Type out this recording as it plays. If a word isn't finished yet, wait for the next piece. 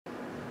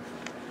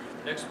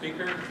Next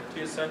speaker,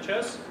 Matias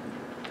Sanchez.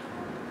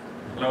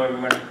 Hello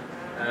everyone.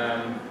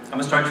 I'm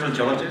a structural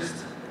geologist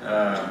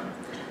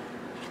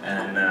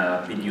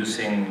and been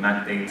using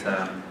MAC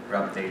data,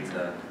 graph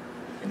data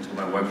into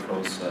my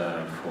workflows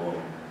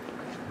for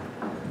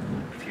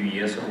a few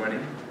years already.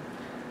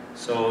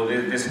 So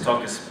this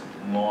talk is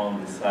more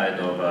on the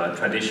side of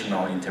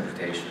traditional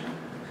interpretation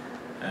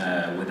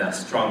with a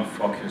strong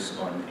focus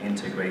on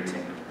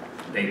integrating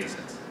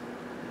datasets.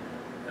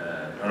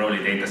 Not only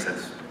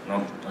datasets,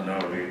 not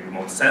only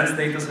remote sense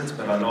datasets,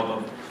 but a lot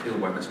of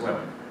fieldwork as well.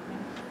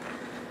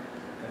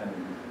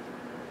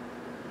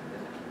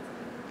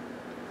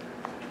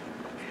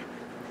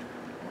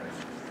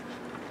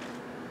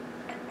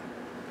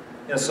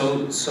 Yeah,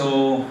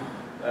 so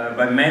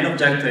my main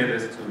objective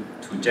is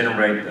to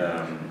generate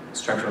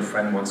structural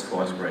frameworks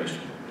for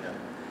exploration. Yeah.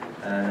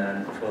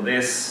 And for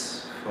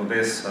this, I'll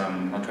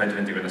try to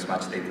integrate as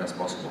much data as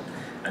possible.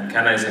 And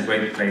Canada is a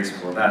great place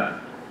for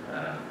that.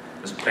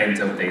 There's plenty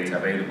of data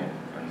available,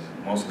 and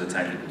most of the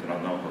time people do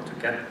not know how to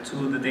get to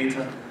the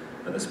data,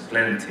 but there's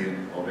plenty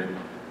of it,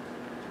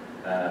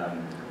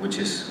 which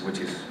is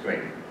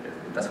great.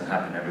 It doesn't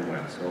happen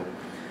everywhere. So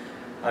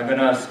I'm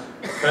gonna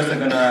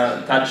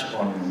touch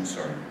on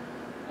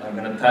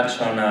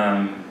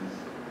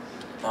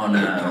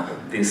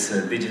this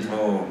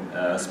digital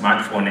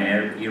smartphone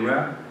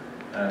era.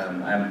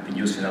 I've been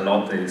using a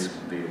lot the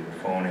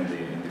phone in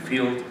the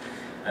field,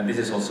 and this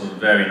is also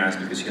very nice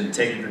because you can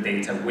take the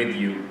data with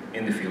you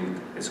in the field.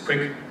 It's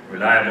quick,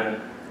 reliable,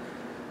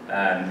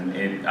 and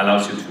it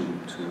allows you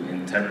to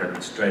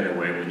interpret straight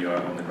away when you are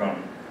on the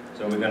ground.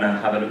 So we're going to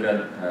have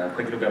a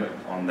quick look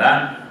on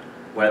that,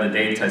 where the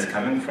data is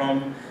coming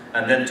from,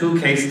 and then two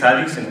case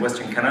studies in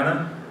Western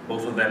Canada,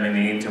 both of them in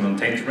the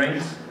intermontane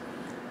terrains,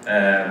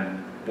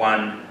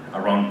 one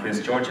around Prince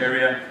George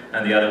area,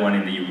 and the other one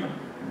in the Yukon.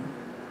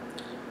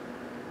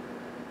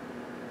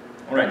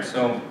 All right,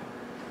 so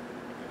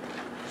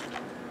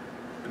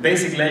the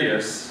basic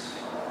layers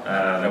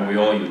that we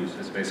all use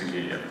is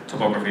basically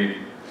topography,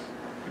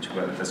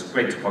 there's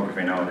great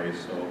topography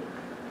nowadays.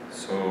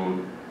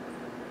 So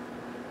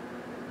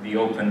the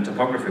Open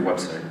Topography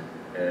website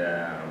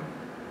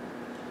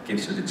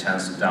gives you the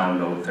chance to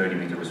download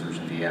 30-meter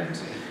resolution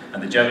DMs.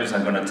 And the Germans are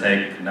going to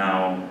take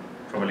now,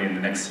 probably in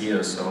the next year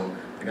or so,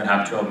 they're going to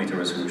have 12-meter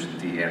resolution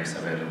DMs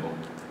available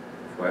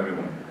for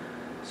everyone.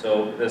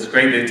 So there's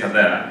great data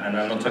there, and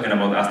I'm not talking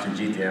about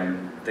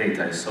AstroGTM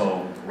data, it's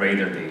all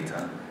radar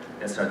data.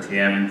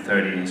 SRTM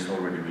 30 is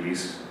already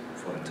released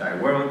for the entire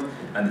world,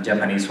 and the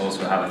Japanese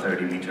also have a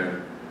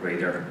 30-meter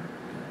radar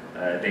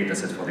data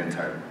set for the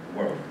entire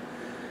world.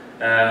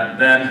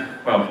 Then,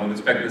 well, with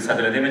respect to the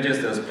satellite images,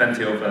 there's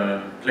plenty of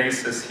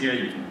places here.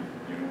 You can,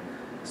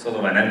 sort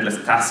of an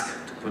endless task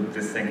to put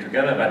this thing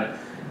together, but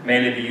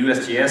mainly the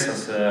USGS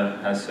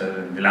has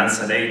the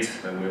Landsat 8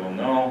 that we all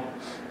know.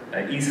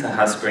 ESA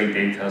has great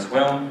data as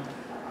well.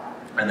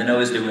 And then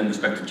obviously with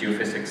respect to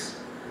geophysics,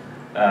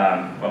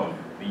 well,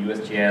 the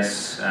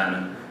USGS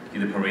and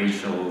the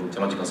Provincial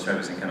Geological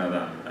Service in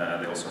Canada,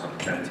 they also have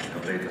plenty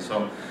of data.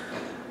 So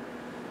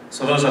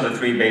those are the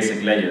three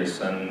basic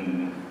layers,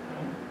 and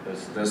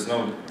there's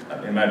no,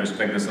 in my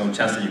respect, there's no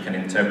chance that you can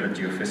interpret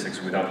geophysics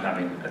without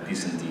having a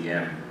decent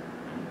DM.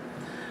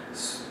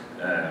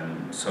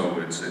 So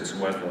it's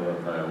worth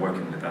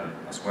working with that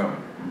as well.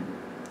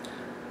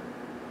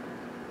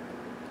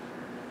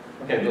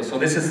 Okay, so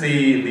this is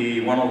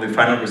one of the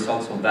final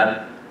results of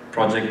that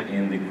project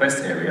in the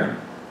Quest area.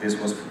 This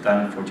was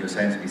done for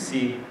Geoscience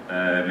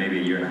BC maybe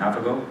a year and a half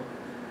ago.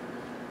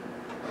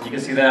 You can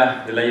see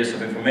there the layers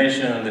of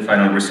information and the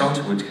final result,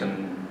 which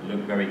can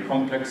look very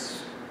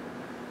complex.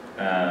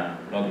 A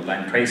lot of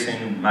line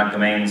tracing, MAC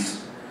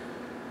domains,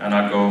 and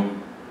I'll go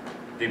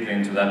deeply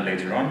into that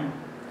later on.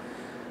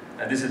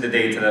 And this is the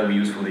data that we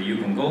use for the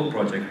Yukon Gold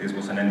project. This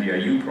was an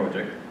NDIU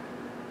project,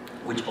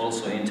 which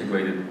also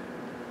integrated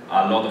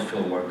a lot of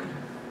fieldwork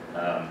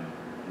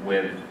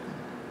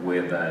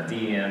with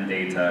DEM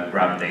data,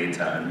 graph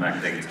data, and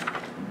MAC data.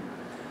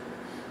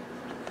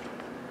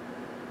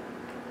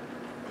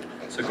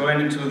 So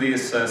going into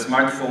this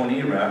smartphone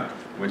era,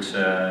 which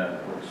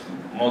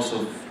most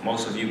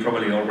of you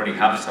probably already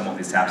have some of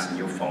these apps in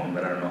your phone,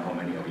 but I don't know how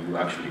many of you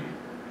actually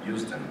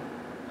use them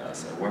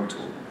as a work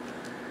tool.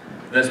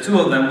 There's two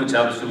of them which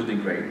are absolutely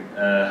great,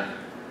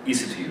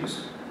 easy to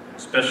use,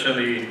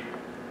 especially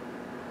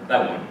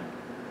that one.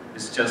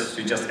 It's just,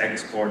 you just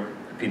export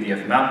a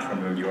PDF map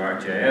from your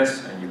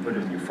ArcGIS and you put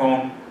it in your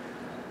phone.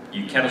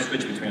 You cannot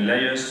switch between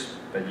layers,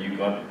 but you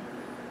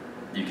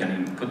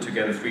can put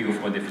together 3 or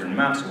 4 different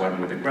maps,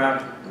 one with the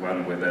graph,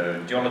 one with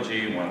the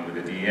geology, one with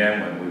the DM,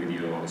 one with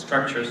your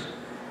structures.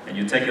 And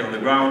you take it on the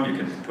ground, you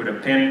can put a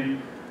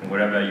pin and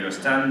wherever you're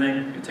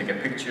standing, you take a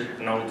picture,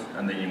 note,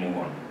 and then you move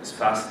on. It's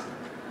fast.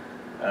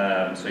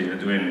 So if you're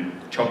doing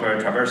chopper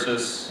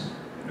traverses,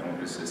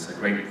 this is a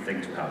great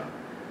thing to have.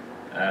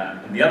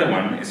 And the other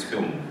one is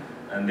Film,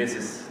 and this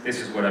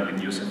is what I've been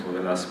using for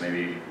the last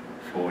maybe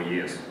 4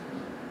 years.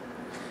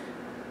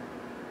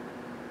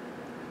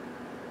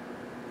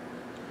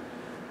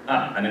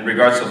 And in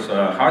regards of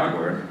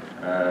hardware,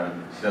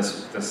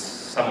 There's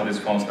some of these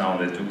phones now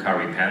that do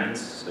carry pens,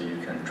 so you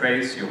can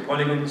trace your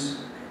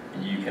polygons,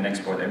 and you can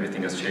export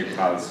everything as shape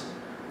files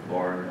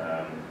or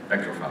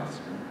vector files.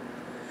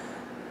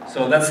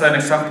 So that's an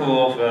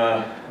example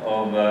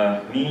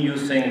of me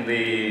using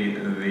the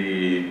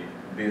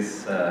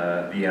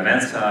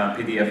Avanza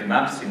PDF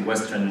maps in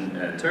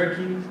western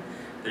Turkey.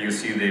 There you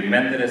see the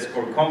Menderes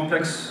core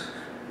complex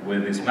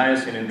with these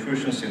Miocene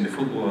intrusions in the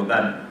footwall of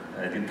that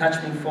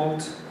detachment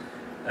fault.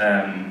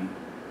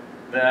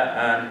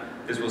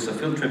 This was a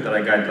field trip that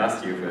I guided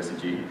last year for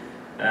SCG,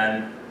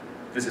 and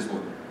this is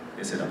what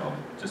is it about.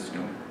 Just,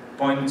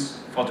 points,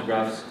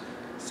 photographs,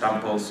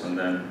 samples, and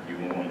then you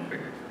move on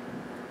quick.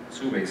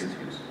 Super easy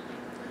to use.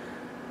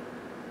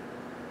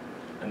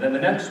 And then the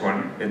next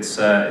one, it's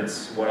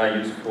what I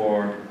use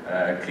for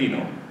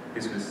Clino.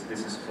 This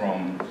is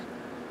from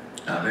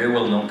a very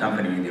well-known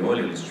company in the oil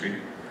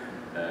industry,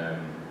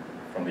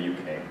 from the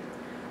UK,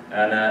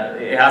 and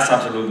it has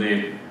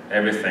absolutely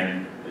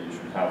everything that you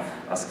should have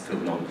as a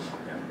field notebook.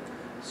 Yeah?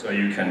 So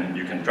you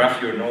can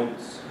draft your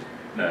notes,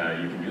 you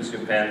can use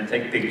your pen,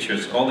 take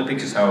pictures. All the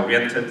pictures are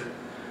oriented,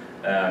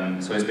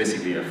 so it's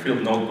basically a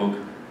field notebook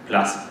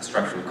plus a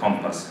structural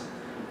compass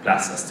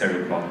plus a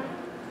stereo plot.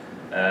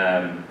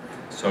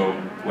 So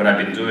what I've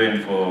been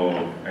doing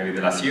for maybe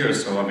the last year or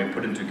so, I've been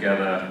putting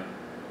together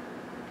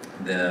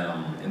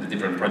in the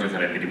different projects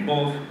that I've been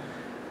involved,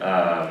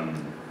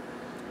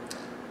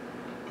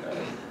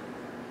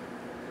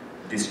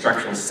 the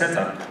structural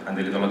setup and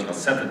the lithological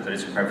setup that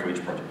is required for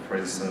each project. For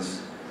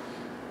instance,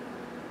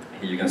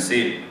 here you can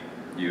see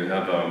you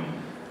have a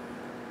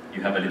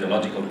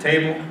lithological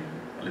table,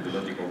 a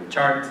lithological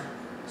chart.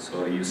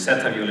 So you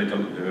set up your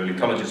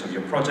lithologies of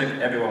your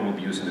project. Everyone will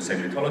be using the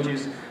same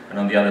lithologies, and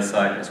on the other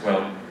side as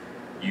well,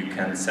 you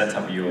can set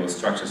up your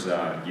structures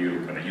that you're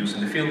going to use in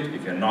the field.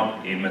 If you're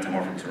not in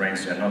metamorphic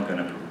terrains, you're not going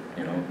to put,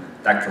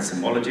 dactyl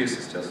symbologies.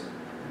 It's just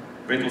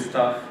brittle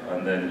stuff,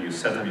 and then you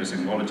set up your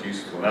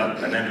symbologies for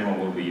that, and everyone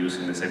will be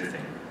using the same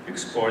thing. You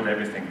export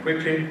everything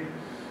quickly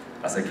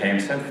as a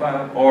KMZ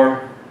file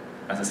or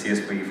as a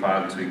CSV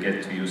file to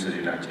get to use it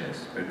in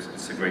ArcGIS.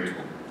 It's a great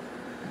tool,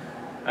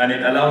 and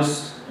it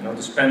allows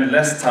to spend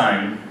less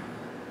time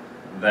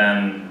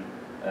than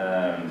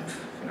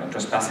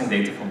just passing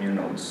data from your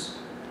nodes,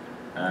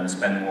 and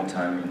spend more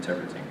time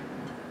interpreting.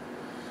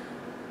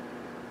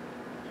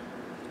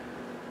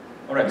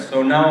 All right,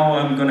 so now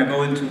I'm going to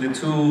go into the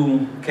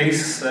two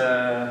case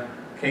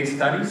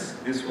studies.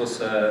 This was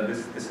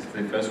this is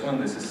the first one.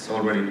 This is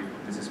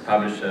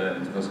published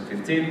in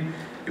 2015.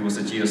 It was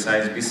a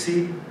Geoscience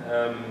BC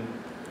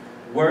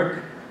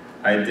work.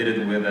 I did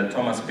it with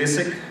Thomas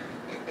Bissek,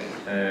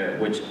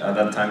 which at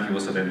that time he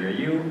was at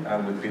NYU,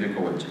 and with Peter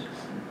Kowalczyk.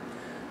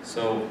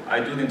 So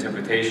I do the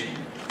interpretation,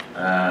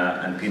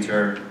 and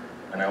Peter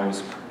and I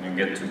always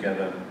get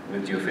together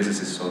with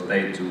geophysicists, so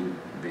they do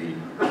the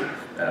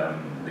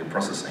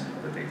processing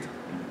of the data.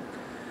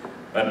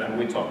 And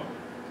we talk,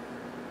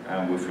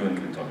 and we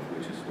fluently talk,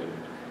 which is what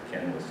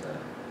Ken was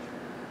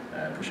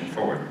pushing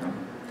forward. No?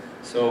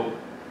 So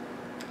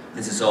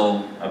this is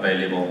all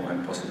available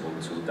and possible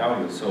to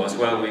download. So as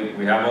well,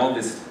 we have all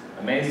this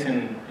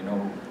amazing,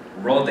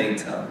 raw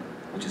data,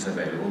 which is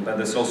available, but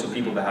there's also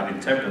people that have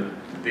interpreted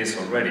this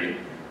already,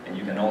 and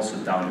you can also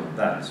download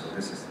that. So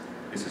this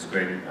is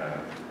great,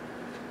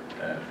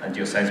 and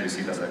Geoscience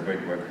BC does a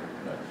great work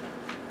on that.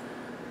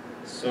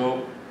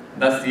 So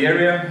that's the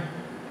area.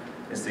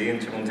 It's the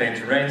intermontane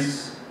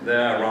terrains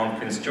there around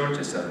Prince George.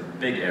 It's a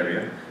big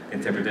area. The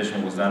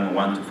interpretation was done on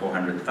 1 to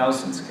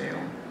 400,000 scale.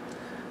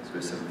 So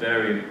it's a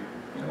very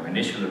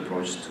initial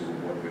approach to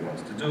what we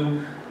want to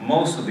do.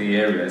 Most of the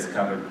area is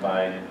covered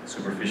by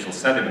superficial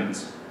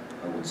sediments.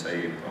 I would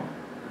say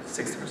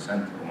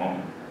 60% or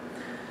more.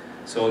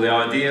 So the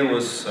idea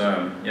was,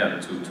 to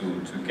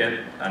get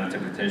an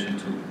interpretation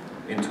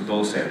into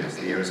those areas,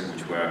 the areas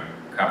which were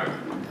covered.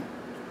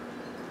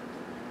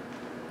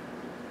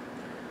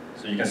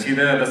 So you can see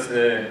there, that's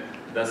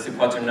the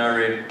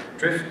quaternary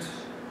drift,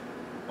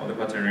 or the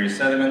quaternary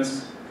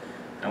sediments,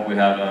 and we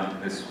have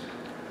this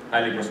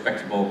highly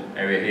prospectable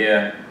area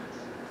here,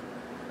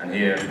 and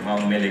here,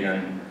 Mount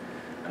Milligan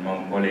and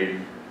Mount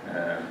Polly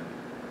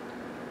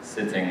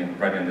sitting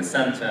right in the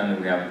center, and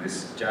we have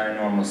this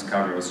ginormous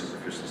cover of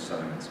superficial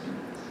sediments.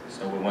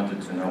 So we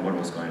wanted to know what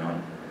was going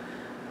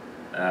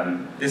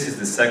on. This is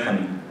the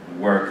second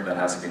work that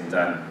has been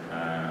done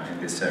in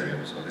this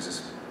area. So this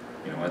is,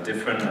 a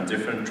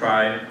different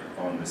try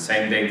on the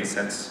same data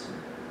sets,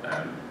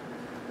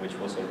 which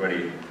was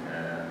already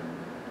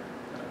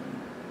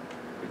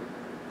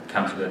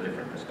comes with a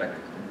different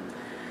perspective.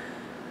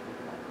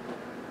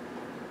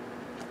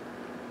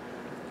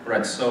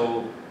 Right.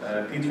 So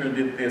Peter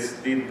did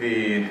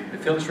the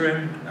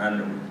filtering,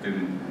 and the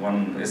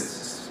one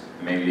is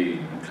mainly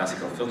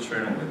classical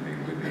filtering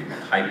with the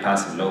high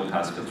pass and low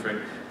pass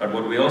filtering. But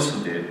what we also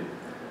did,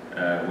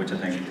 which I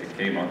think it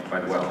came out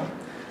quite well,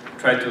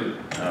 tried to,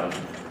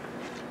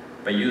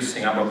 by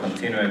using our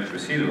continuate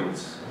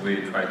residuals, we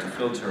tried to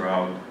filter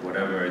out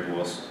whatever it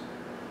was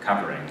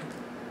covering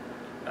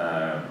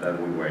that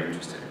we were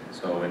interested in.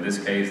 So in this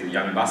case, the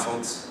young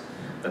basalts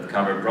that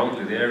cover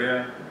broadly the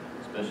area,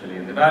 especially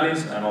in the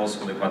valleys, and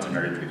also the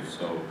quaternary drifts.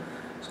 So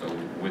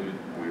we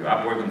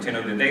upward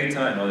continued the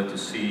data in order to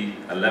see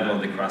a level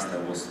of the crust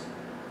that was,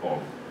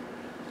 or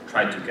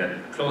try to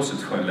get closer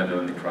to a level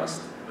of the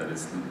crust that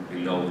is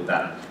below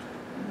that.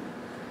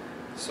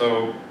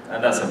 So,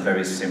 and that's a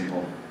very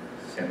simple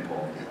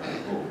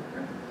rule.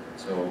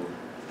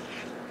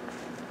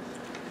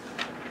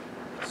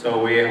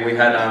 So we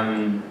had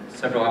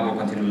several upward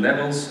continued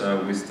levels.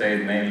 We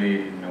stayed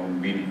mainly,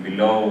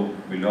 below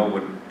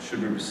what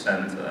should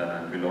represent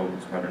below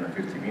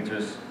 250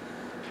 meters,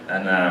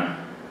 and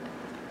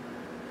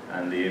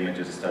the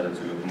images started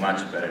to look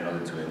much better in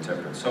order to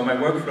interpret. So my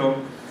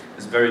workflow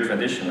is very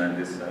traditional in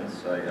this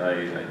sense.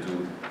 I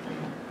do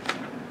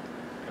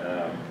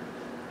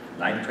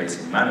line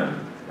tracing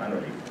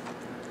manually,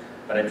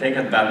 but I take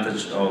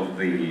advantage of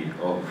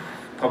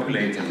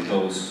populating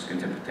those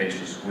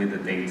interpretations with the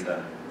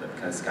data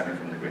that is coming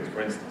from the grid.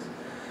 For instance,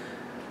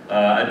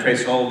 I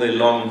trace all the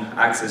long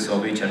axis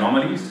of each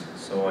anomalies.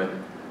 So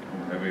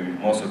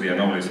most of the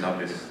anomalies have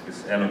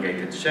this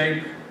elongated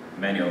shape,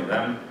 many of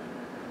them,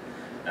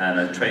 and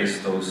I trace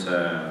those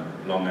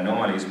long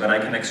anomalies. But I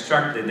can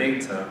extract the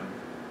data.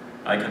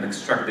 I can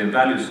extract the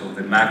values of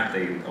the MAC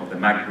grid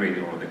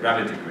or the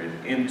gravity grid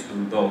into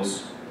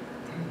those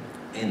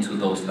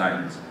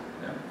lines,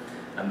 yeah.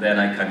 And then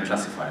I can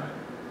classify them.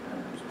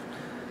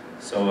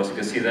 So as you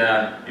can see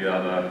there, you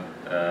have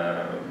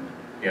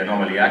the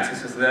anomaly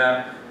axis is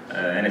there.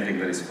 Anything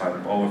that is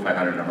over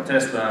 500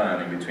 nanotesla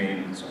and in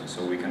between,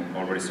 so we can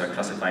already start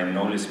classifying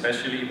knowledge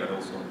spatially, but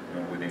also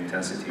with the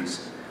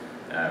intensities,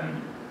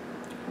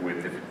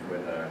 with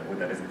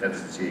that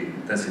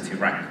intensity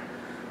rank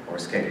or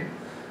scale.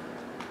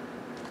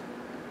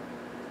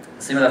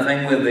 Similar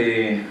thing with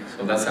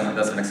so that's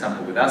an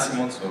example with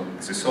azimuth. So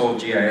this is all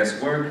GIS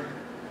work,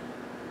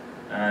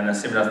 and a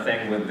similar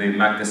thing with the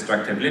MAC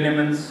destructive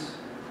lineaments.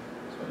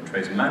 So I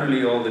trace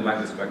manually all the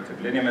MAC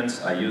destructive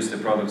lineaments. I use the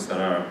products that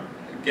are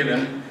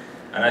given,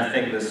 and I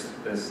think this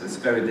is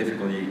very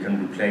difficult. You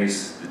can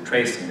replace the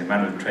tracing, the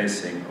manual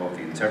tracing of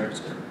the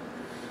interpreter,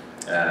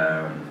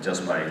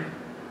 just by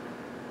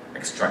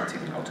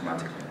extracting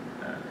automatically.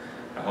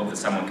 I hope that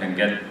someone can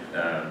get,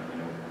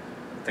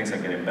 things are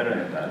getting better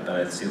in that, but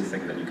I still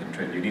think that you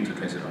need to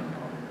trace it on.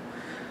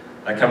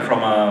 I come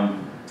from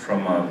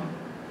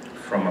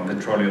a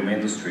petroleum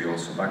industry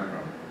also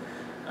background,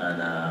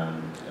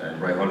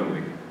 and Roy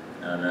Holloway,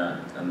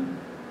 and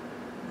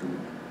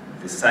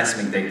the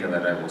seismic data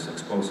that I was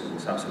exposed to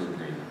was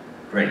absolutely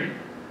great.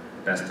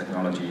 Best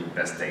technology,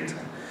 best data.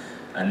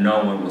 And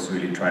no one was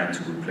really trying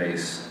to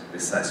replace the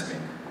seismic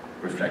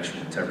reflection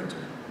interpreter.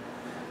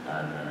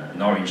 And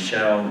nor in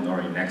Shell,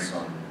 nor in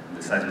Exxon.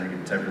 The seismic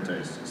interpreter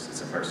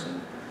is a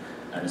person,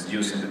 and it's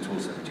using the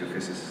tools that the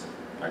geophysicists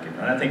are given.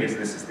 And I think this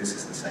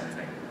is the same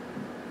thing.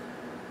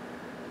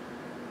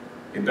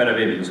 It better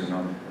be, because if not,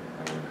 I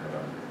wouldn't have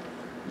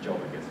a job,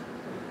 I guess.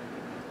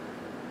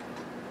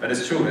 But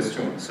it's true, it's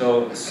true.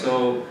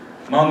 So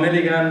Mount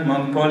Milligan,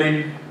 Mount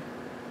Poly,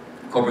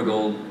 copper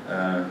gold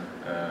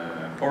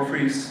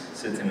porphyries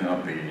sitting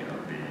at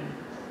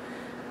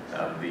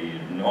the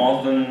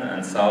northern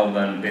and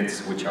southern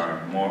bits, which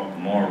are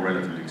more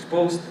relatively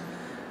exposed,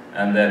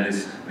 and then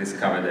this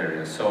covered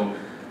area. So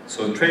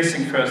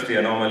tracing first the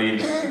anomaly,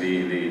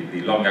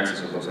 the long axis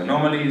of those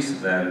anomalies,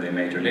 then the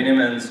major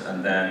lineaments,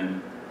 and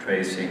then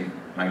tracing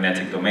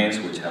magnetic domains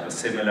which have a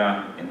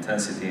similar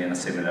intensity and a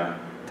similar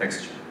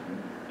texture.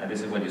 And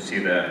this is what you see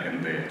there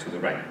to the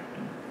right.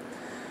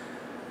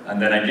 And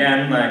then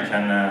again, I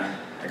can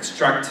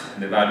extract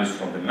the values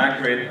from the MAC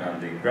grid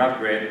and the graph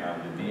grid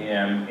and the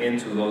DEM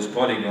into those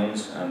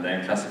polygons, and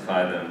then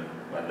classify them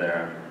by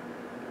their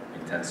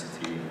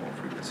intensity or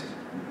frequency.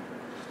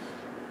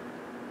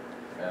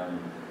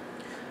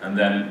 And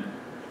then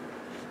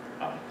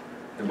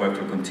the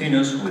workflow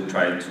continues. We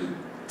try to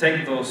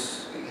take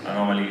those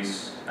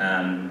anomalies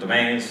and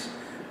domains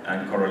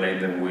and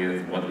correlate them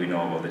with what we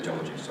know about the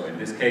geology. So in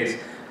this case,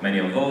 many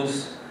of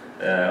those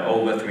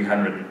over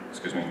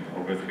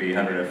 350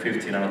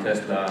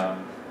 nanotesla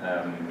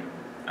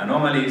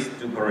anomalies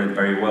do correlate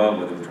very well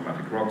with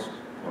ultramafic rocks,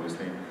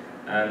 obviously,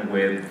 and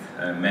with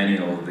many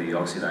of the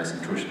oxidized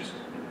intrusions.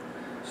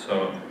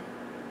 So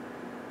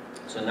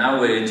now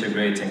we're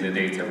integrating the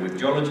data with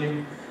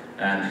geology,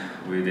 and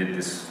we did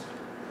this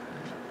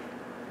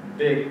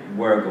big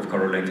work of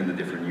correlating the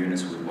different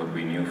units with what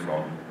we knew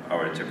from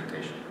our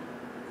interpretation.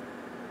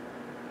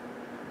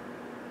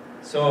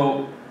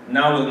 So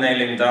now we're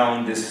nailing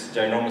down this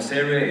ginormous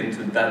area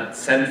into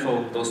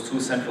those two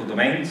central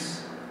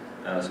domains.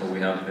 So we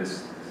have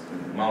this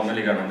Mount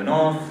Milligan on the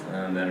north,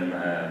 and then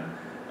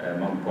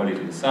Mount Poly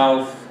to the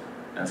south,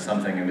 and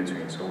something in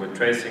between. So we're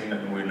tracing,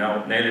 and we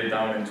now nail it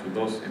down into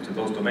those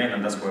domains,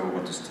 and that's where we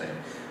want to stay.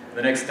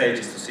 The next stage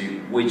is to see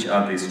which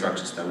are the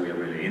structures that we are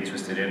really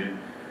interested in.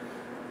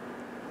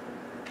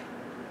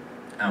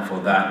 And for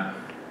that,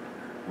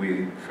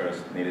 we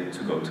first needed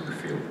to go to the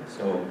field.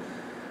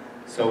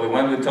 So we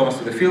went with Thomas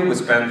to the field. We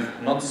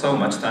spent not so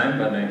much time,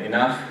 but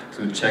enough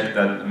to check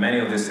that many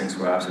of these things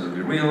were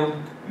absolutely real.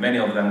 Many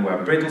of them were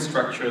brittle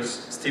structures,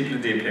 steeply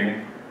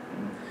dipping,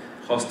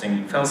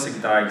 hosting felsic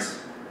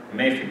dikes,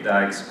 mafic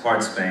dikes,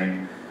 quartz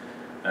vein,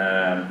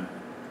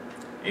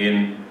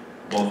 in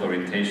both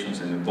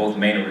orientations, in both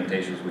main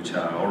orientations, which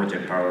are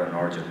orogenic parallel and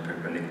orogenic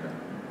perpendicular.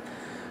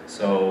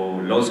 So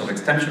loads of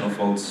extensional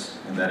faults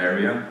in that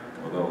area,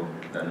 although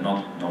they're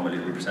not normally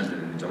represented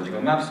in the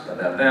geological maps, but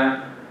they're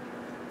there.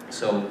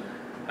 So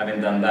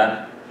having done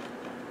that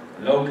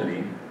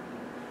locally,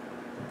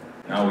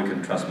 now we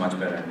can trust much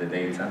better in the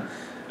data,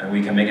 and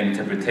we can make an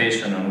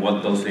interpretation on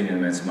what those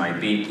lineaments might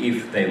be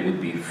if they would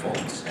be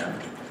faults. Yeah?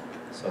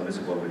 So this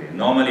is what we did.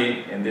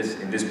 Normally, in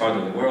this part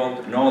of the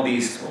world, know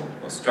these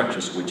or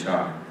structures which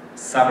are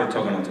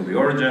suborthogonal to the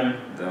origin,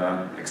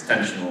 the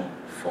extensional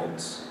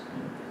faults.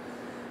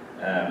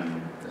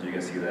 As you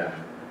can see there,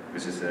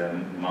 this is a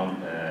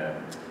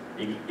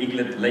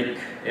Eaglet Lake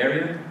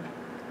area.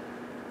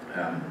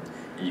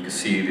 You can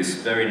see this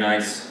very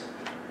nice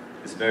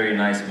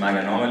mag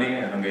anomaly,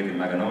 elongated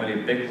mag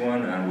anomaly, big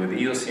one, and with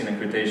Eocene and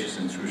Cretaceous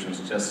intrusions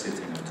just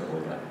sitting on top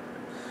of that.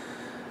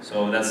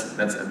 So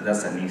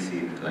that's an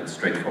easy, like,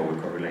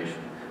 straightforward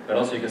correlation. But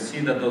also you can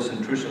see that those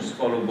intrusions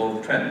follow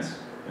both trends.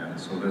 Yeah?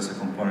 So there's a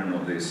component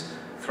of this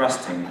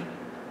thrusting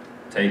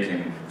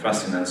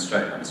and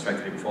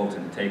strike-slip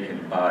faulting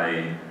taken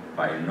by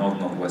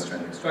north-northwest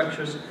trending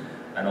structures,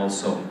 and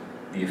also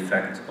the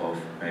effect of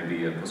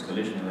maybe a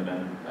post-collision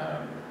event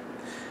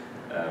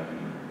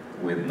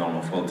with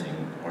normal faulting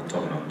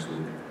orthogonal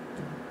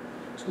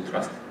to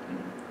thrusting,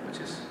 which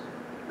is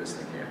this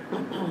thing here.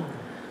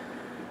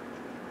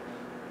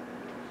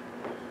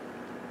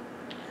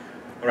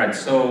 All right,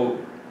 so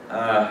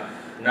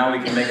now we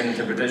can make an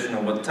interpretation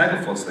of what type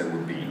of faults they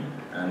would be,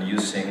 and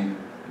using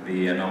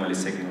the anomaly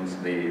signals,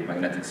 the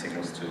magnetic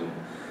signals,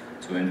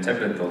 to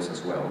interpret those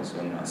as well. So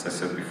as I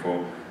said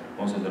before,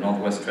 most of the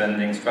northwest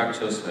trending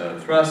structures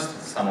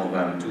thrust. Some of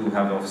them do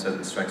have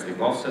offset, strike-slip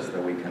offsets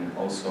that we can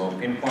also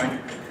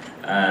pinpoint,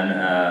 and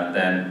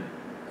then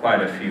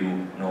quite a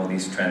few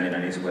northeast trending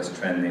and east-west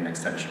trending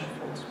extensional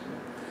faults.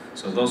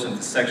 So those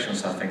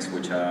intersections are things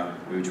which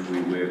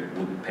we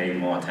would pay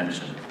more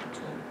attention to.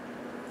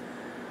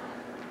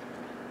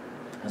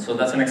 And so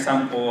that's an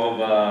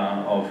example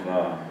of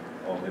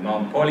the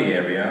Mount Poly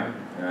area,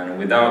 and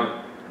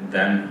without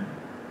then.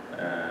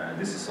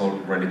 This is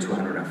already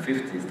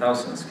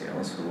 250,000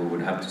 scale, so we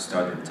would have to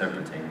start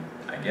interpreting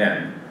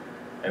again.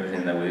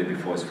 Everything that we did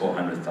before is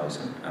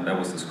 400,000, and that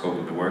was the scope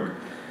of the work.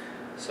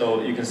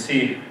 So you can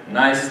see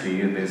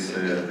nicely this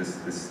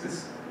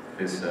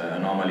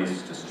anomaly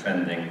is just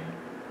trending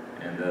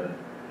in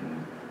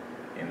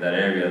that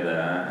area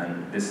there,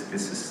 and this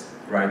is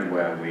right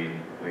where we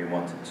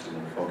wanted to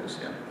focus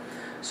here.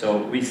 So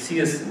we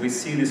see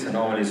these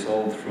anomalies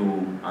all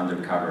through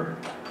undercover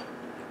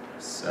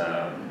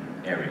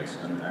areas,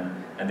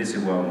 and this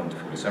is where I want to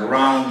focus.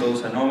 Around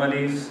those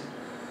anomalies,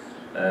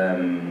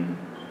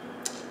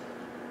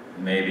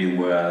 maybe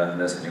where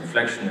there's an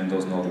inflection in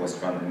those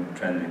northwest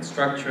trending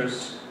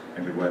structures,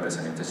 maybe where there's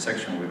an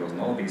intersection with those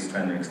northeast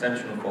trending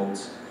extensional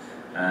faults,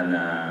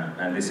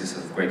 and this is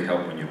of great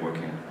help when you're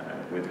working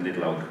with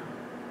little outcome.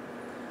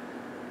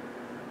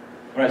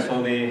 All right,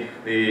 so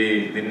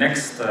the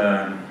next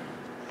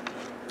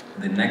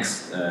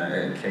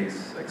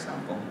case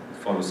example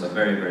follows a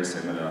very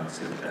similar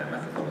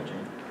methodology.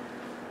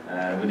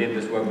 We did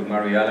this work with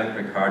Mary Allen,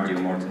 Craig Hart,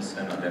 Jim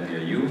Mortensen at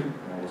MDRU.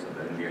 I was at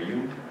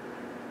MDRU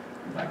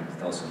back in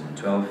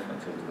 2012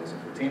 until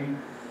 2014.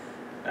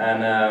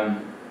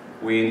 And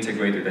we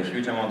integrated a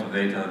huge amount of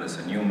data. There's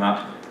a new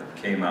map that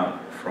came out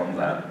from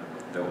that.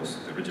 There was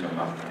the original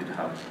map did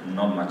have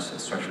not much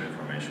structural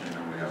information,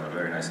 and we have a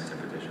very nice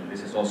interpretation.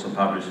 This is also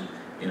published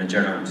in a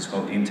journal which is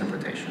called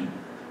Interpretation.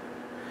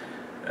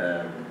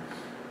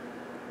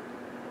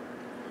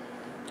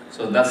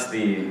 So that's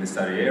the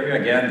study area.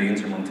 Again, the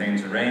intermontane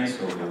terrains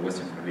of the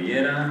Western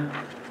Cordillera,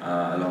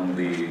 along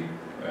the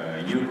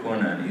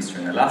Yukon and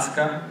Eastern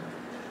Alaska.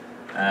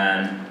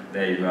 And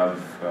there you have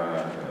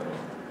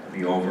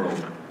the overall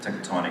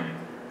tectonic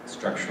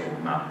structural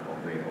map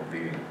of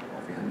the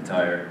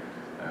entire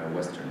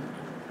Western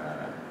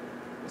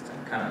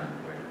Canada.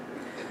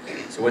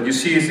 So what you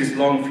see is these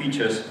long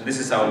features. This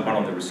is one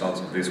of the results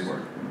of this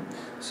work.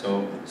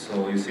 So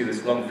you see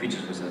these long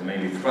features, which are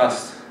mainly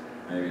thrust,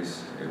 maybe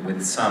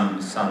with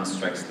some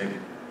strike-slip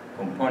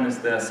components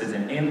there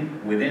sitting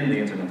within the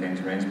intermontane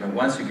terrains. But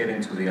once you get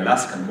into the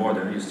Alaskan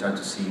border, you start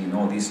to see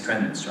all these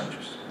trending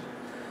structures,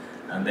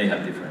 and they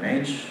have different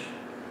age,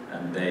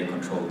 and they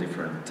control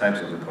different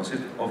types of deposit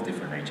of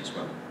different age as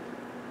well.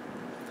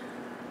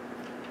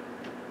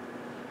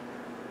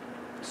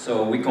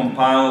 So we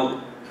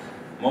compiled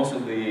most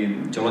of the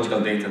geological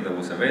data that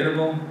was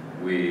available.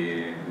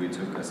 We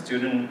took a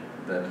student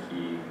that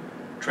he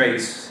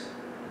traced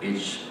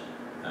each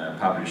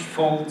published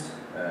fault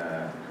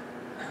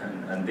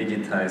and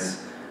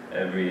digitized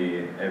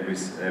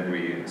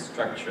every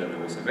structure that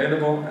was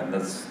available, and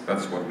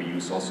that's what we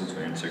use also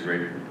to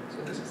integrate.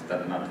 So this is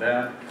that map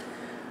there.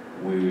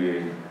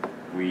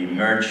 we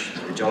merge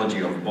the geology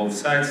of both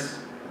sides,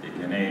 the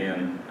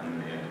Ghanaian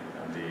and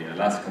the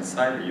Alaskan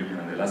side, the Yukon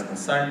and the Alaskan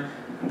side,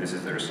 and this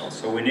is the result.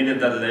 So we needed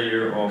that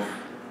layer of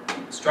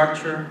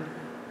structure,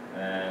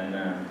 and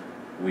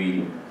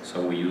we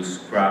use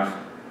graph,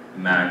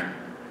 mag,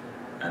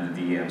 and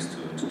the DMs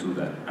to do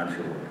that and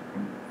field work.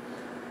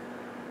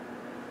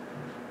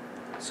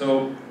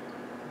 So,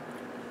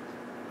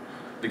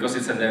 because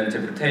it's an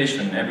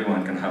interpretation,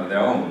 everyone can have their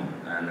own,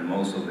 and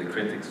most of the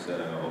critics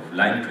of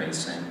line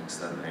tracing is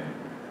that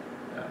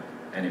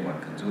anyone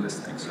can do this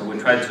thing. So we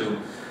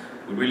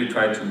really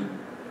try to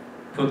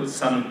put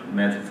some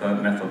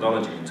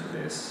methodology into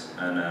this,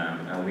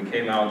 and we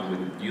came out with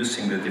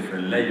using the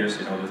different layers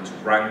in order to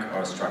rank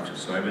our structures.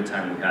 So every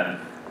time we had,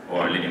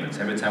 or lineaments,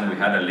 every time we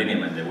had a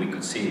lineament that we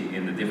could see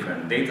in the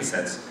different data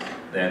sets,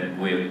 then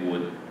we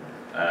would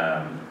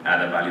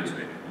add a value to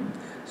it.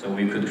 So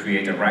we could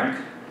create a rank,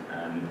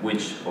 and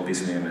which of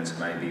these lineaments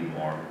might be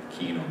more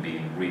keen on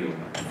being real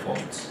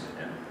faults.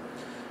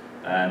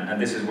 Yeah?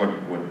 And this is what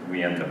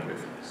we end up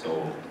with.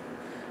 So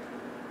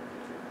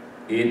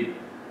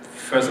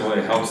first of all,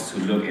 it helps to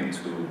look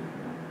into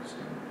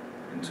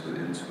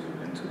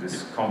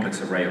this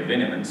complex array of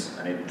lineaments,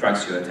 and it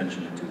drags your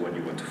attention into what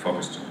you want to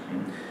focus to.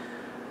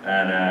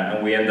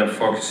 And we end up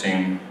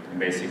focusing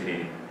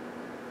basically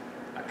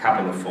a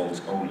couple of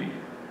faults only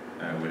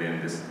within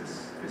this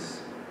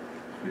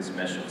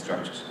mesh of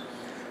structures.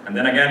 And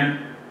then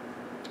again,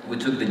 we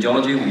took the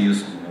geology. We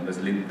used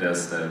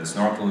there's the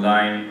snorkel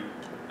line,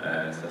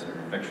 there's a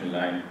reflection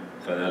line,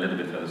 a little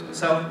bit further to the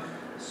south.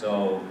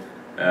 So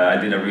I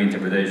did a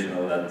reinterpretation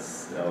of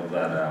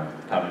that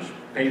published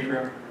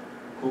paper,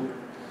 Cook.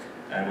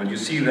 And what you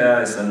see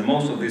there is that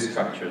most of these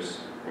structures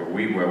where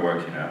we were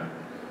working at,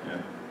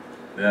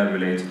 they are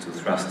related to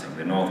thrusting.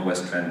 The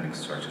northwest trending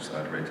structures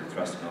are related to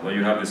thrusting. Although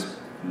you have this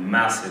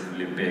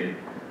massively big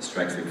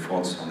strike-slip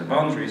faults on the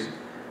boundaries,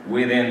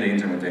 within the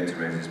intermediate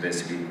range is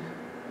basically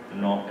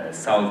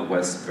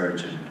southwest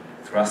virgin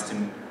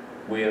thrusting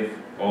with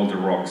all the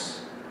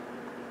rocks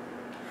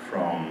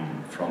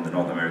from the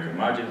North American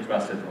margin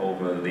thrusted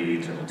over the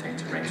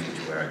intermediate range,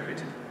 which were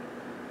created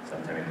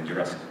sometime in the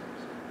Jurassic.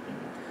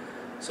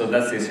 So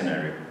that's the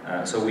scenario.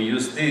 So we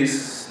use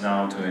this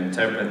now to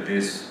interpret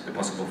the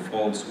possible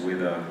faults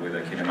with a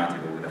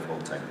kinematic or with a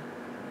fault type.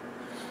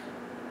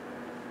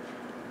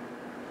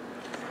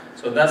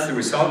 So that's the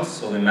result.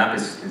 So the map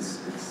is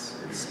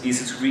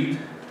easy to read.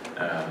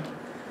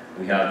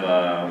 We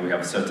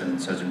have certain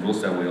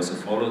rules that we also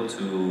follow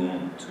to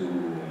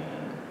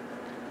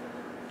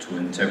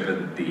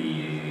interpret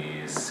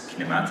the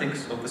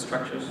kinematics of the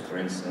structures. For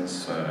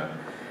instance,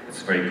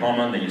 it's very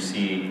common that you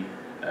see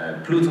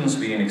plutons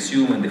being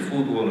exhumed in the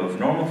footwall of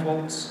normal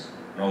faults.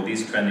 All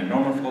these trending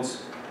normal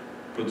faults,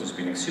 plutons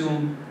being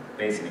exhumed,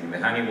 basically in the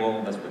hanging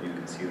wall. That's what you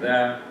can see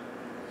there.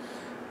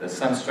 There's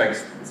some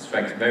strikes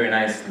very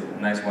nice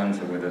ones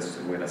with a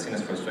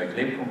sinister strike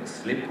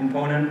slip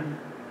component,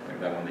 like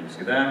that one that you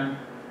see there.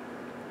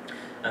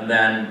 And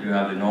then you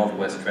have the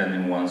northwest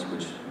trending ones,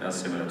 which are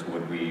similar to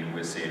what we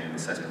were seeing in the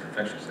seismic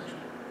reflection section.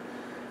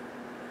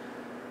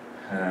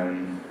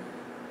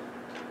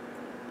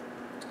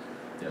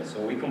 So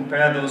we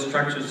compare those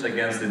structures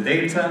against the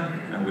data,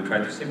 and we try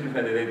to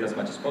simplify the data as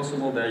much as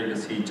possible. There you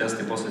can see just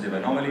the positive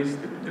anomalies,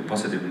 the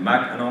positive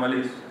MAG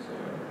anomalies,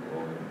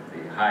 or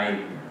the high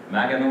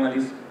MAG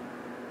anomalies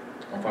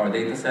of our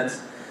data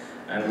sets.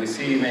 And we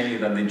see mainly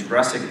that the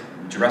Jurassic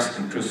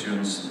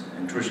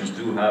intrusions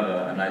do have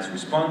a nice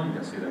response. You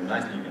can see them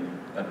nicely.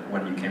 But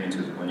when you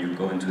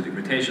go into the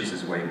Cretaceous,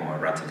 it's way more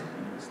erratic.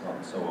 It's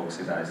not so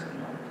oxidized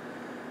and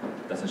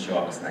it doesn't show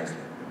up as nicely.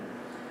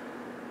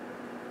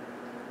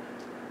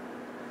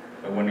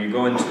 But when we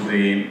go into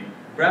the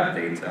graph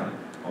data,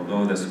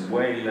 although there's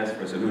way less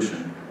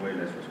resolution,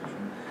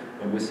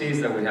 what we see is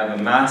that we have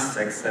a mass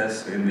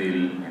excess in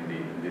the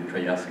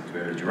Triassic to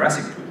early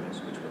Jurassic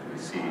plutons, which what we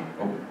see.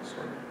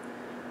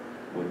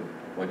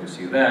 What you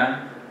see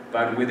there.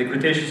 But with the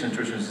Cretaceous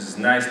intrusions, it's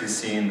nicely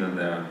seen that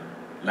they're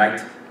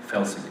light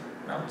felsic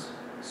melts.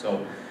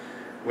 So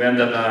we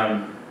end up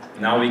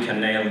now we can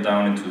nail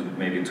down into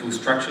maybe two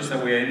structures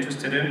that we are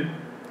interested in,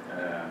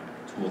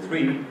 2 or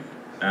 3,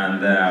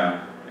 and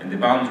in the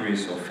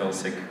boundaries of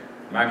felsic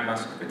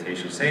magmas of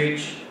Cretaceous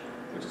age,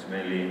 which is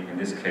mainly, in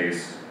this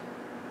case,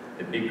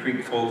 the Big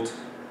Creek Fault,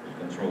 which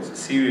controls a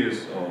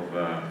series of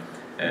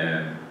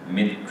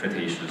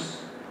mid-Cretaceous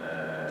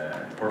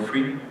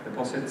porphyry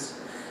deposits,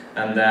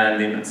 and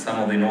then some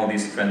of the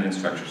northeast trending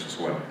structures as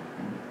well,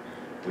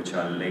 which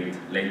are late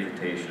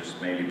Cretaceous,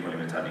 mainly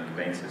polymetallic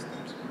vein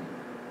systems.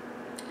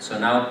 So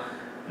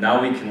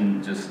now we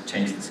can just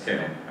change the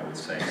scale, I would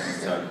say, and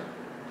start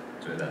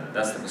doing that.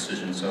 That's the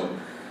position. So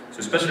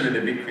especially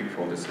the Big Creek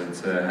Fault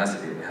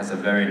has a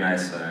very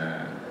nice,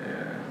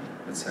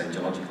 let's say,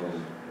 geological,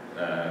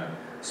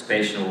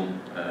 spatial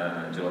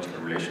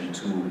geological relation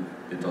to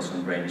the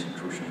Dawson Range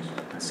intrusions.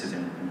 It's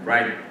sitting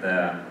right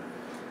there,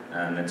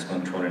 and it's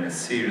controlling a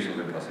series of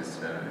deposits.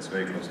 It's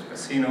very close to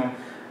Casino.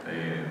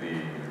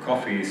 The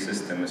coffee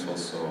system is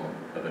also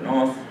further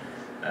north,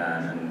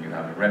 and you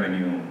have a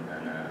revenue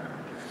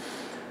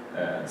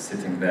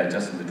sitting there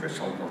just in the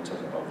threshold. I'll talk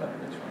about that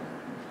later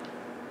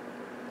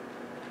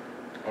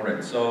on. All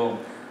right, so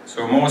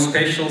more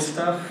spatial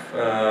stuff.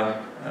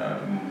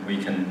 We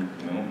can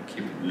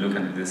keep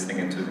looking at this thing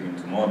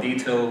into more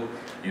detail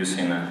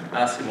using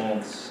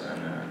azimuths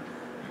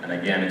and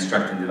again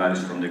extracting the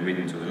values from the grid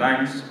into the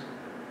lines.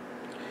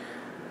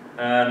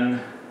 And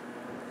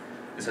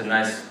these are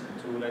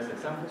two nice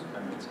examples.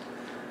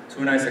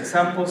 Two nice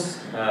examples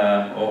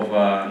of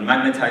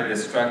magnetite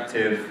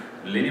destructive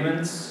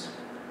lineaments,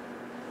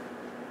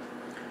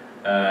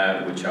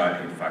 which are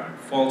in fact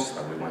faults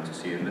that we want to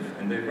see on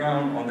the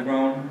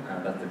ground.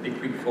 That's the Big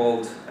Creek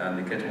fault and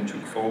the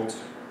Kettering-Chuk fault.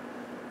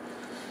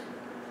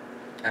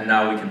 And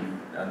now we can.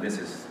 And this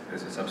is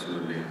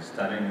absolutely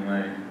stunning in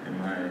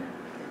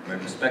my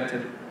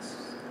perspective.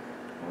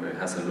 It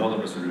has a lot of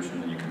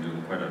resolution, and you can do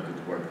quite a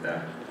good work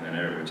there in an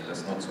area which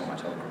has not so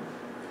much alcohol.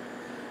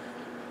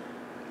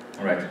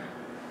 All right.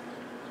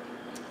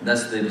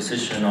 That's the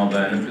position of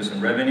nucleus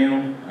and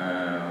revenue.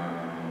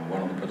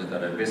 One of the projects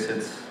that I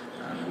visit,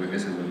 and we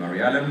visit with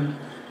Mary Allen,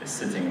 is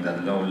sitting in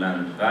that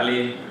lowland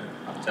valley,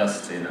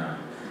 just in a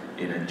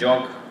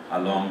jog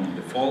along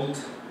the fault.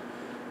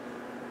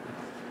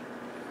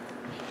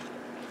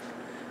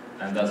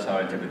 And that's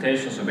our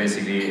interpretation. So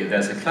basically,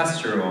 there's a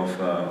cluster of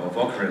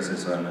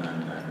occurrences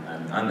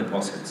and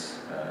deposits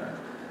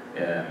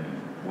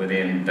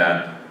within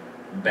that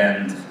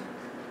bend,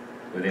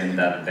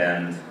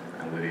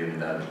 and within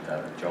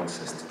that jog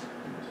system.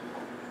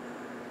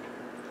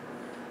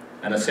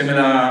 And a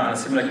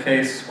similar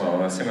case,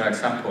 well, a similar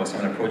example, a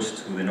similar approach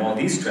to the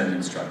northeast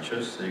trending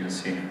structures. So you can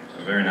see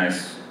a very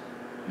nice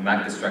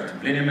mag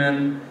destructive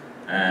lineament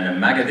and a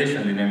mag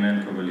addition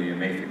lineament, probably a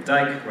Mayfield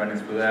dike running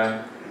through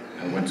there.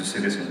 I went to see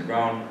this on the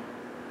ground,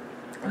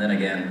 and then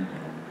again,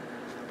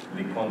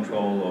 the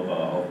control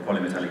of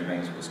polymetallic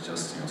veins was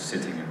just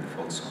sitting in the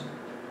fault zone.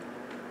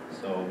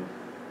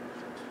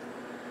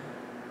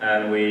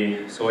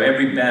 So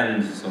every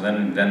bend, so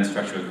then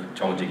structural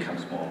geology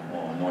becomes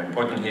more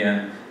important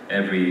here.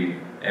 Every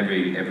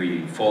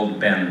fault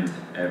bend,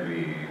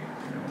 every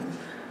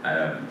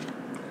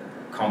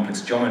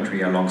complex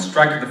geometry along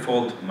strike of the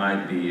fault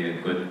might be a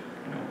good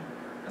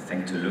a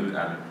thing to look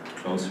at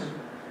closer.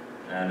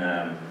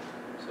 And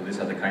so these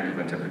are the kind of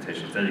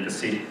interpretations. There you can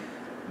see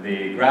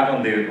the graph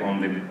on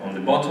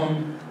the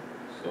bottom.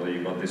 So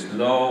you got this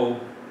low,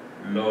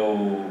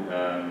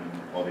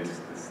 or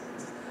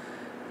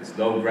this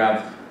low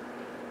graph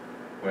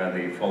where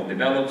the fault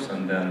develops,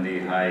 and then the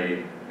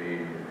high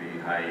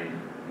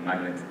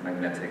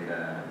magnetic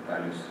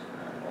values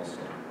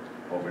also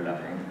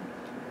overlapping.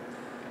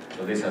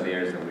 So these are the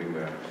areas that we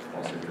were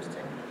most interested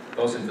in.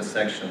 Those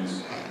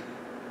intersections,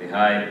 the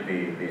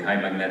high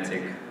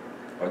magnetic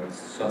or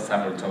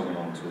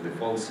suborthogonal to the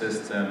fault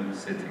system,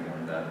 sitting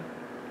on that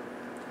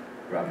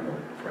gravel,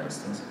 for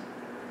instance.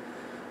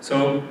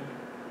 So,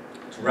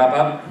 to wrap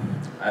up,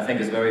 I think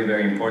it's very,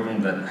 very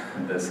important that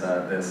there's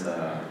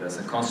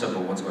a concept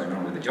of what's going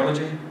on with the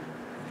geology,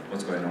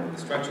 what's going on with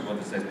the structure, what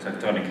is the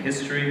tectonic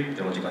history,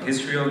 geological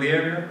history of the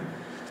area.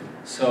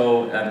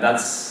 So, and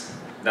that's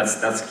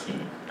key.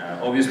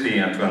 Obviously,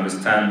 to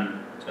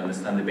understand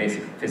the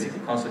basic physical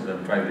concepts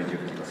that drive the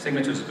geophysical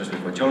signatures, especially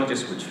for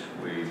geologists, which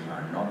we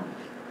are not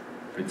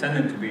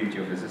pretending to be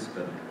geophysicists,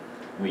 but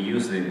we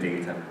use the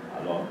data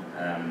a lot.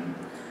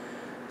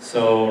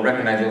 So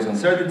recognize those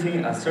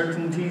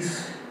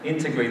uncertainties,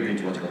 integrate the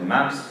geological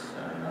maps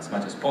as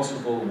much as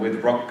possible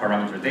with rock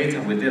parameter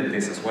data. We did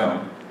this as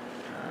well.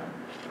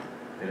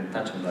 Didn't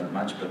touch on that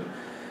much, but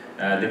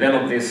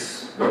develop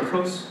these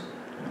workflows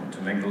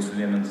to make those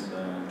lineaments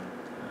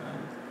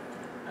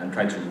and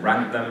try to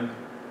rank them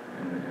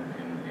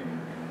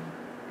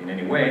in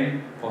any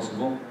way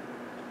possible.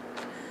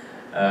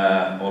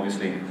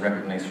 Obviously,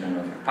 recognition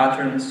of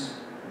patterns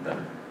that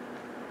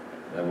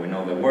we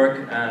know their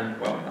work, and,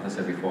 well, as I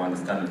said before,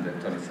 understanding the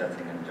tectonic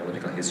setting and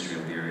geological history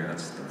of the area.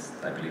 That's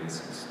I believe,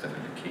 is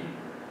definitely key.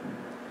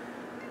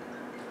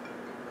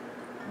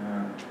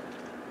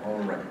 All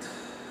right.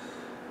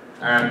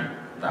 And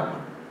that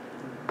one.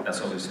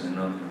 That's obviously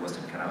not in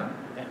Western Canada.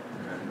 Yeah.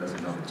 That's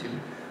another too.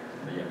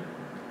 But yeah,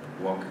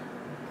 walk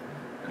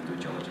and do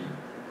geology.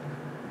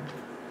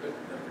 Good.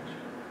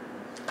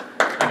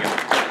 Thank you.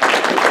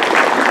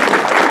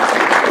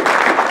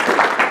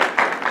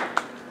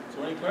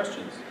 So any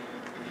questions?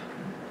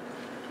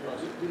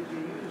 Did you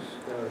use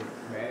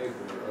MAG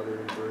or other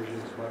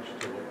inversions much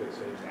to look at,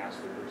 say,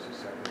 master versus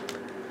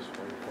secondary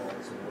spring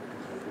faults and what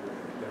these are doing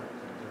in depth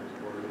in terms of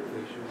order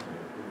rotation and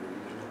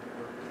regional?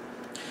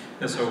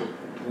 Yeah, so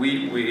we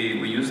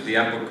use the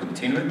upward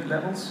continuum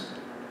levels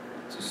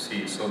to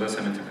see. So that's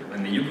in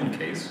the Yukon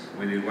case,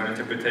 we did one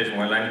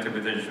line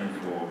interpretation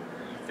for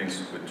things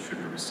which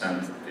should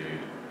represent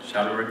the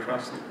shallower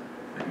crust,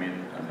 the mid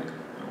and the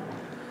lower.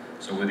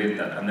 So we did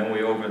that, and then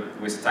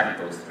we stacked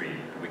those three.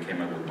 We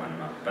came up with one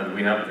map, but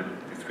we have the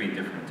three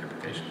different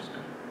interpretations.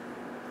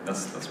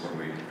 That's what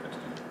we try to do.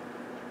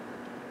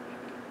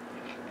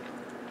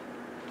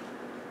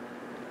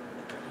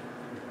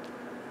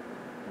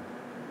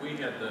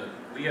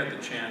 We had the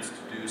chance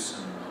to do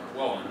some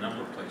well, in a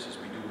number of places.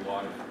 We do a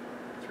lot of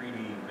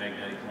 3D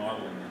magnetic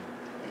modeling.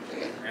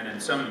 And in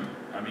some,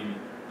 I mean,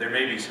 there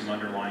may be some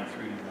underlying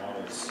 3D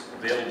models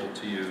available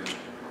to you,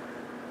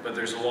 but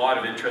there's a lot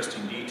of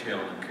interesting detail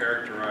in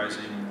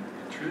characterizing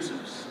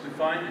intrusives, we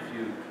find, if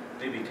you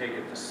maybe take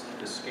it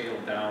to scale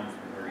down from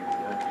where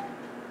you're working.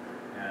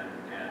 And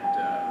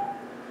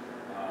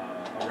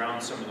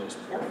around some of those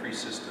porphyry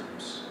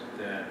systems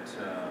that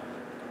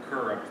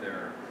occur up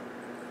there,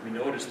 we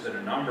noticed that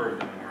a number of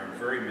them were in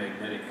very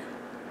magnetic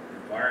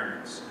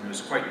environments, and it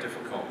was quite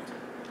difficult.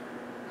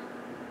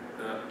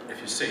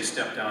 If you say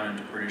step down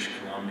into British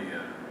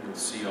Columbia, you'll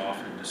see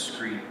often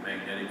discrete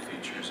magnetic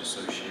features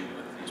associated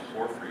with these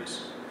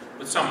porphyries,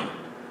 with some of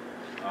them.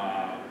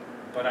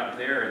 But up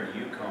there in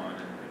the Yukon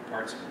and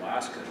parts of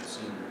Alaska, it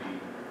seemed to be,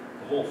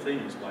 the whole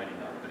thing was lighting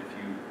up. But if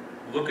you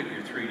look at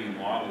your 3D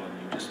model and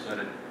you just let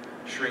it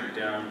shrink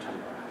down to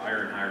a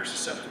higher and higher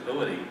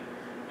susceptibility,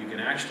 you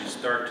can actually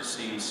start to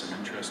see some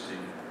interesting,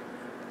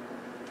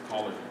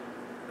 call it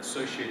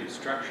associated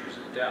structures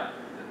of depth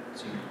that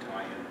seem to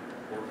tie in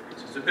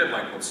porphyries. It's a bit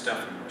like what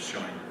Stefan was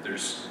showing.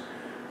 There's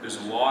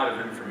a lot of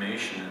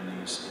information in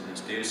these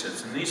data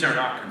sets, and these are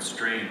not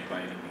constrained by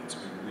any means.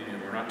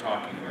 We're not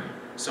talking about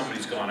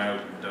somebody's gone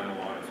out and done a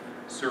lot of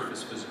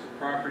surface physical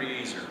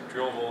properties or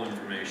drill hole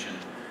information.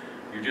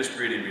 You're just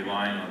really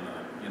relying on the,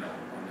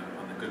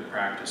 on the good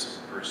practice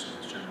of the person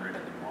who's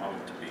generated the model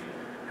to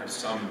have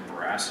some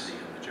veracity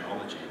in the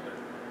geology. But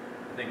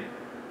I think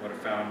what I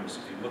found was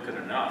if you look at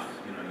enough,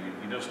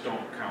 you just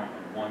don't count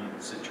on one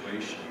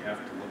situation. You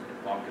have to look at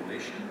the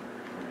population,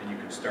 and you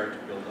can start to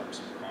build up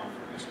some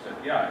confidence.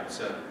 But yeah, it's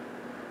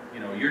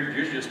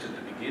you're just at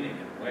the beginning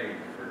in a way.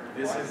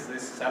 This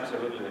is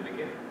absolutely the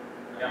beginning.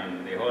 Yeah. I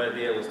mean, the whole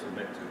idea was to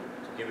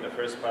give it a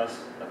first pass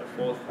at a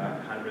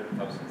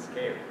 400,000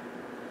 scale,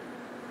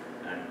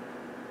 and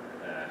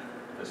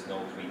there's no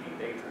 3D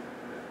data.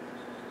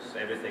 So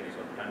everything is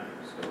on plan.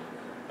 So,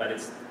 but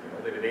it's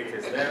the data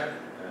is there,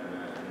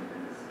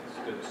 and it's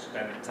good to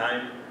spend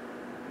time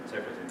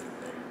interpreting the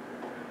thing,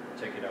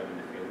 check it out in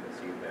the field and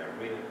see if they are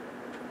real,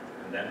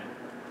 and then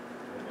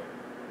move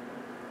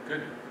on.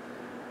 Good.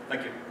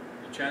 Thank you.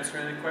 Any chance for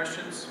any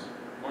questions?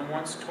 Going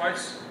once,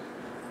 twice?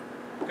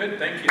 Good,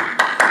 thank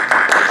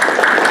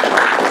you.